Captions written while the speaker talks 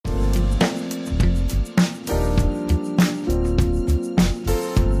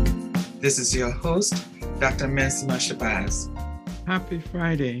This is your host, Dr. Mensima Shabazz. Happy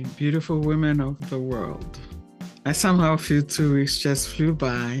Friday, beautiful women of the world. I somehow feel 2 weeks just flew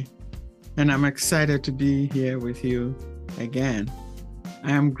by, and I'm excited to be here with you again.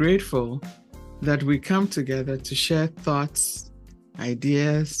 I am grateful that we come together to share thoughts,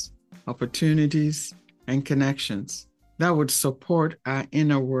 ideas, opportunities, and connections that would support our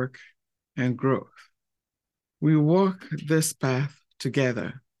inner work and growth. We walk this path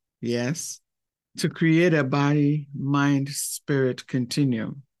together, yes, to create a body, mind, spirit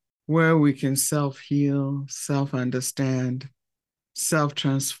continuum where we can self-heal, self-understand,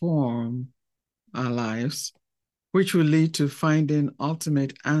 self-transform our lives, which will lead to finding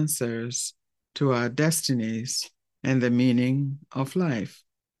ultimate answers to our destinies and the meaning of life.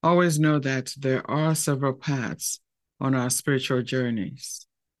 Always know that there are several paths on our spiritual journeys,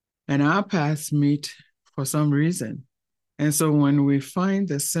 and our paths meet for some reason. And so when we find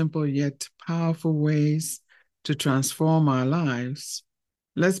the simple yet powerful ways to transform our lives,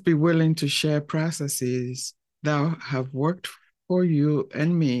 let's be willing to share processes that have worked for you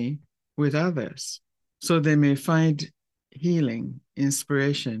and me with others, so they may find healing,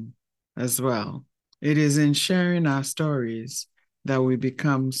 inspiration as well. It is in sharing our stories that we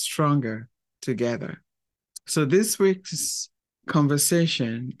become stronger together. So this week's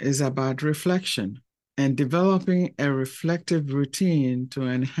conversation is about reflection and developing a reflective routine to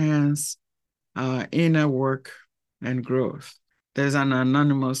enhance our inner work and growth. There's an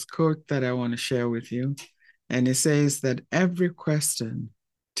anonymous quote that I want to share with you, and it says that every question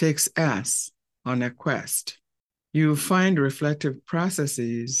takes us on a quest. You find reflective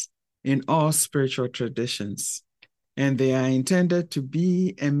processes in all spiritual traditions, and they are intended to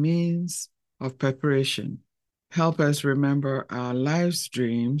be a means of preparation, help us remember our life's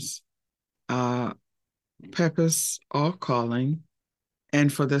dreams, our purpose or calling,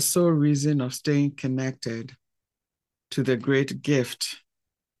 and for the sole reason of staying connected to the great gift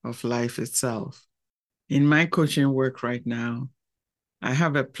of life itself. In my coaching work right now, I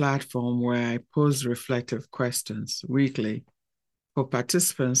have a platform where I pose reflective questions weekly for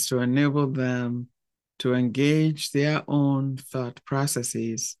participants to enable them to engage their own thought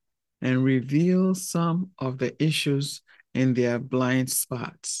processes and reveal some of the issues in their blind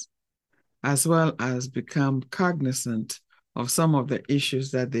spots, as well as become cognizant of some of the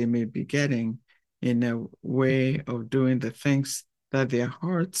issues that they may be getting in a way of doing the things that their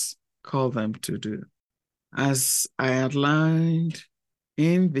hearts call them to do. As I outlined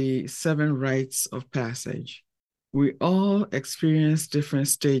in the 7 rites of passage, we all experience different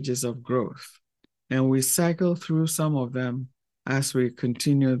stages of growth, and we cycle through some of them as we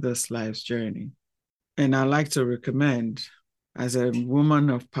continue this life's journey. And I'd like to recommend, as a woman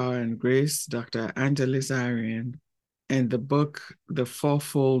of power and grace, Dr. Angelis Arrien, and the book, The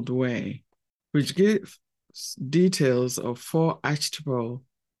Fourfold Way, which gives details of 4 archetypal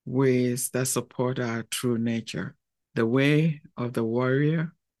ways that support our true nature: the way of the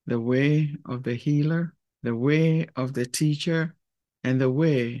warrior, the way of the healer, the way of the teacher, and the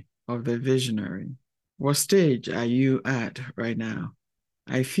way of the visionary. What stage are you at right now?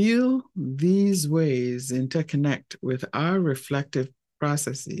 I feel these ways interconnect with our reflective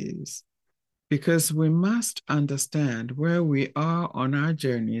processes because we must understand where we are on our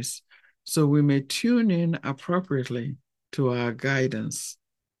journeys so we may tune in appropriately to our guidance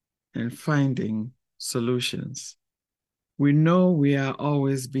and finding solutions. We know we are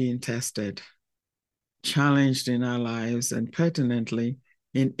always being tested, challenged in our lives, and pertinently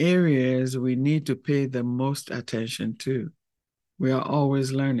in areas we need to pay the most attention to. We are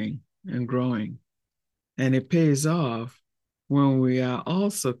always learning and growing, and it pays off when we are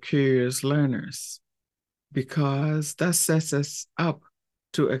also curious learners, because that sets us up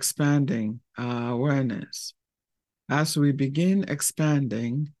to expanding our awareness. As we begin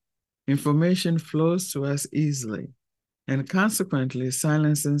expanding, information flows to us easily and consequently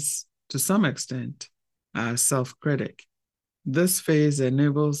silences, to some extent, our self-critic. This phase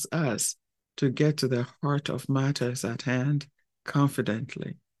enables us to get to the heart of matters at hand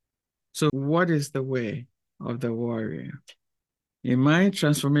confidently. So what is the way of the warrior? In my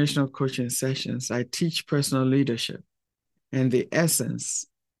transformational coaching sessions, I teach personal leadership, and the essence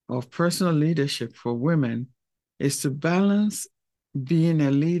of personal leadership for women is to balance being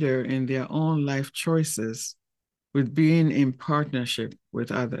a leader in their own life choices with being in partnership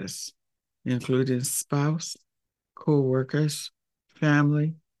with others, including spouse, co-workers,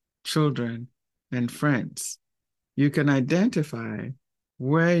 family, children, and friends. You can identify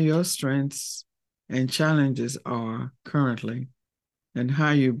where your strengths and challenges are currently and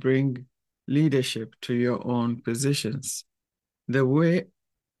how you bring leadership to your own positions. The way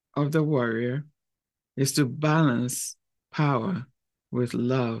of the warrior is to balance power with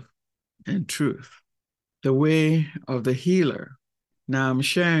love and truth. The way of the healer. Now I'm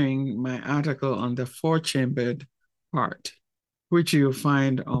sharing my article on the four-chambered heart, which you'll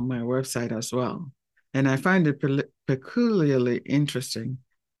find on my website as well. And I find it peculiarly interesting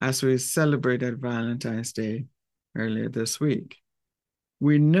as we celebrated Valentine's Day earlier this week.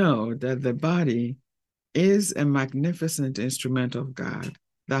 We know that the body is a magnificent instrument of God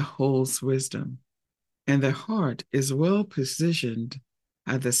that holds wisdom, and the heart is well positioned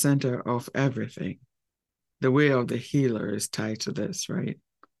at the center of everything. The way of the healer is tied to this, right?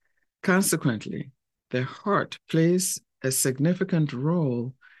 Consequently, the heart plays a significant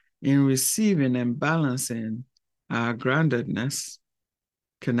role in receiving and balancing our groundedness,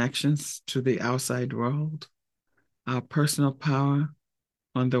 connections to the outside world, our personal power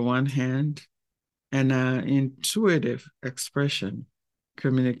on the one hand, and our intuitive expression,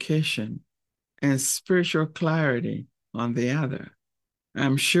 communication, and spiritual clarity on the other.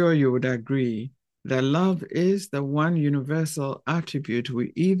 I'm sure you would agree that love is the one universal attribute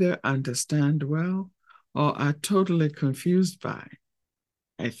we either understand well or are totally confused by.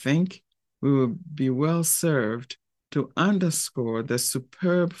 I think we will be well served to underscore the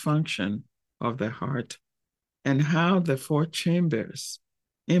superb function of the heart and how the four chambers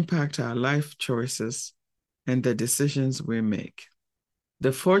impact our life choices and the decisions we make.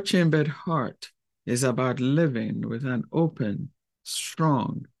 The four-chambered heart is about living with an open,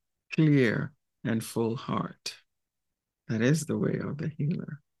 strong, clear, and full heart. That is the way of the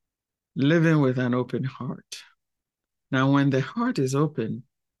healer. Living with an open heart. Now, when the heart is open,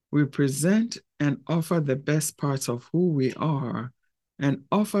 we present and offer the best parts of who we are and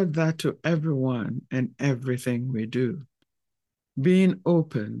offer that to everyone and everything we do. Being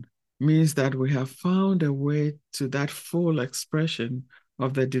open means that we have found a way to that full expression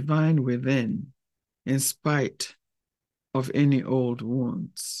of the divine within, in spite of any old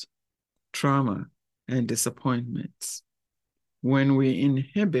wounds, trauma, and disappointments. When we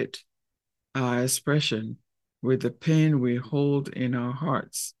inhibit our expression with the pain we hold in our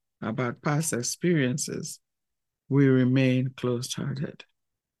hearts about past experiences, we remain closed-hearted.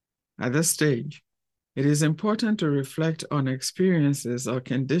 At this stage, it is important to reflect on experiences or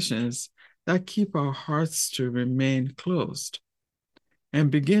conditions that keep our hearts to remain closed and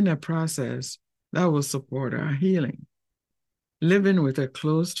begin a process that will support our healing. Living with a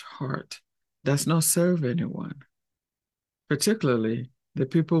closed heart does not serve anyone, particularly the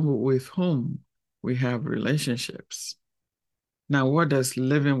people with whom we have relationships. Now, what does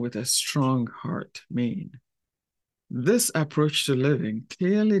living with a strong heart mean? This approach to living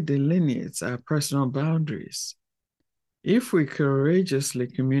clearly delineates our personal boundaries. If we courageously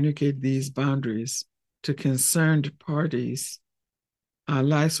communicate these boundaries to concerned parties, our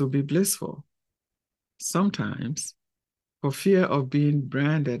lives will be blissful. Sometimes, for fear of being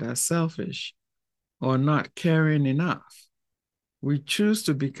branded as selfish or not caring enough, we choose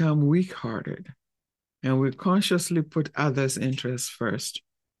to become weak-hearted, and we consciously put others' interests first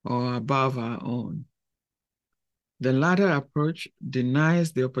or above our own. The latter approach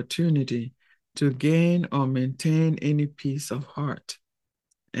denies the opportunity to gain or maintain any peace of heart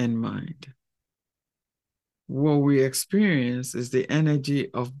and mind. What we experience is the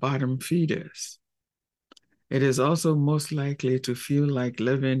energy of bottom feeders. It is also most likely to feel like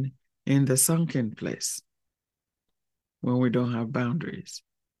living in the sunken place when we don't have boundaries.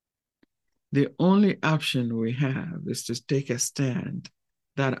 The only option we have is to take a stand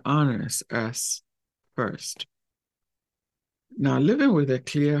that honors us first. Now, living with a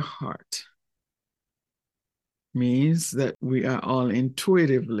clear heart means that we are all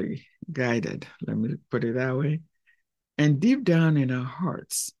intuitively guided, let me put it that way. And deep down in our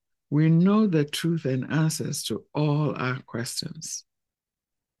hearts, we know the truth and answers to all our questions.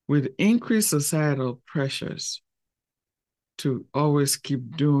 With increased societal pressures to always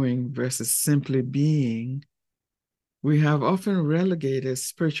keep doing versus simply being, we have often relegated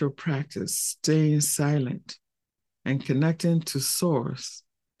spiritual practice, staying silent, and connecting to source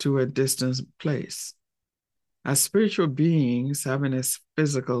to a distant place. As spiritual beings having a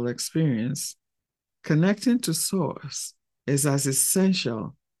physical experience, connecting to source is as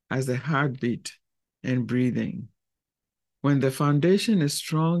essential as the heartbeat and breathing. When the foundation is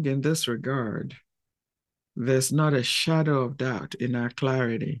strong in this regard, there's not a shadow of doubt in our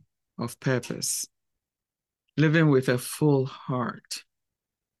clarity of purpose. Living with a full heart,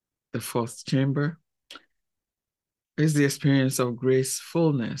 the fourth chamber, is the experience of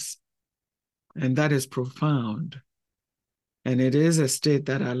gracefulness, and that is profound. And it is a state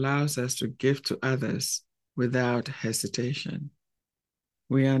that allows us to give to others without hesitation.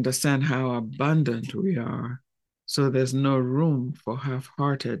 We understand how abundant we are, so there's no room for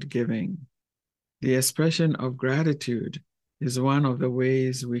half-hearted giving. The expression of gratitude is one of the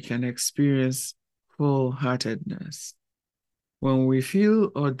ways we can experience full-heartedness. When we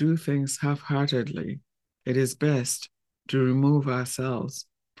feel or do things half-heartedly, it is best to remove ourselves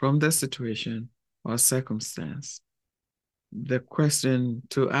from the situation or circumstance. The question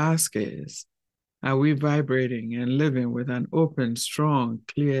to ask is, are we vibrating and living with an open, strong,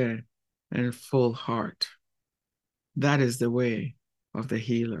 clear, and full heart? That is the way of the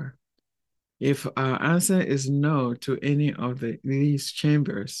healer. If our answer is no to any of these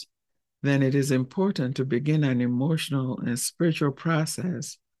chambers, then it is important to begin an emotional and spiritual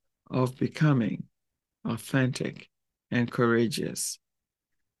process of becoming authentic and courageous.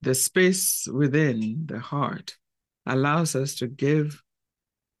 The space within the heart allows us to give,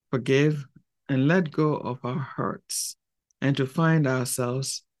 forgive, and let go of our hurts, and to find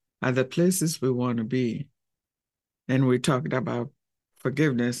ourselves at the places we want to be. And we talked about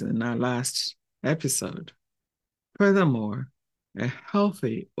forgiveness in our last episode. Furthermore, a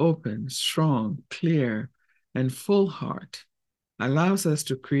healthy, open, strong, clear, and full heart allows us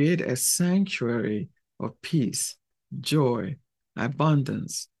to create a sanctuary of peace, joy,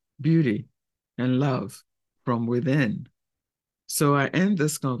 abundance, beauty, and love from within. So I end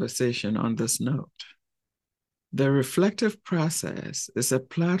this conversation on this note. The reflective process is a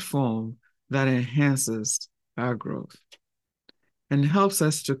platform that enhances our growth and helps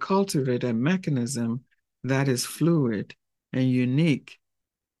us to cultivate a mechanism that is fluid and unique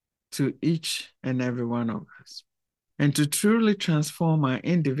to each and every one of us. And to truly transform our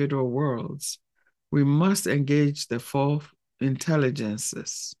individual worlds, we must engage the four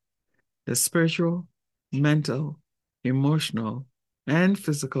intelligences: the spiritual, mental, emotional, and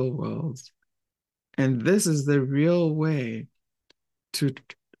physical worlds. And this is the real way to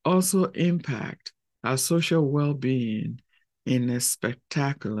also impact our social well-being in a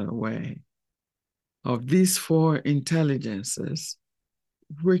spectacular way. Of these four intelligences,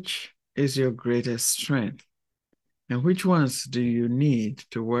 which is your greatest strength? And which ones do you need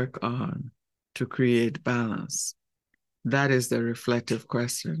to work on to create balance? That is the reflective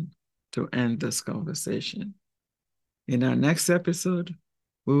question to end this conversation. In our next episode,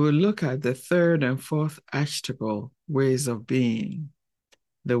 we will look at the third and fourth archetypal ways of being: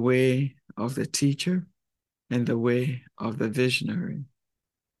 the way of the teacher and the way of the visionary.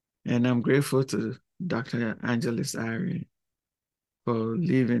 And I'm grateful to Dr. Angeles Ari for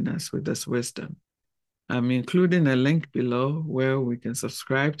leaving us with this wisdom. I'm including a link below where we can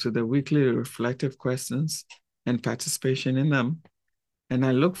subscribe to the weekly reflective questions and participation in them. And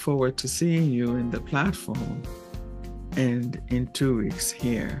I look forward to seeing you in the platform and in 2 weeks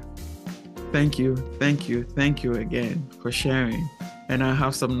here. Thank you, thank you, thank you again for sharing. And I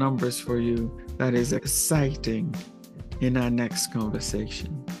have some numbers for you that is exciting in our next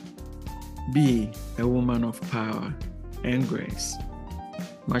conversation. Be a woman of power and grace.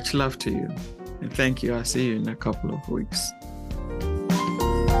 Much love to you. And thank you. I'll see you in a couple of weeks.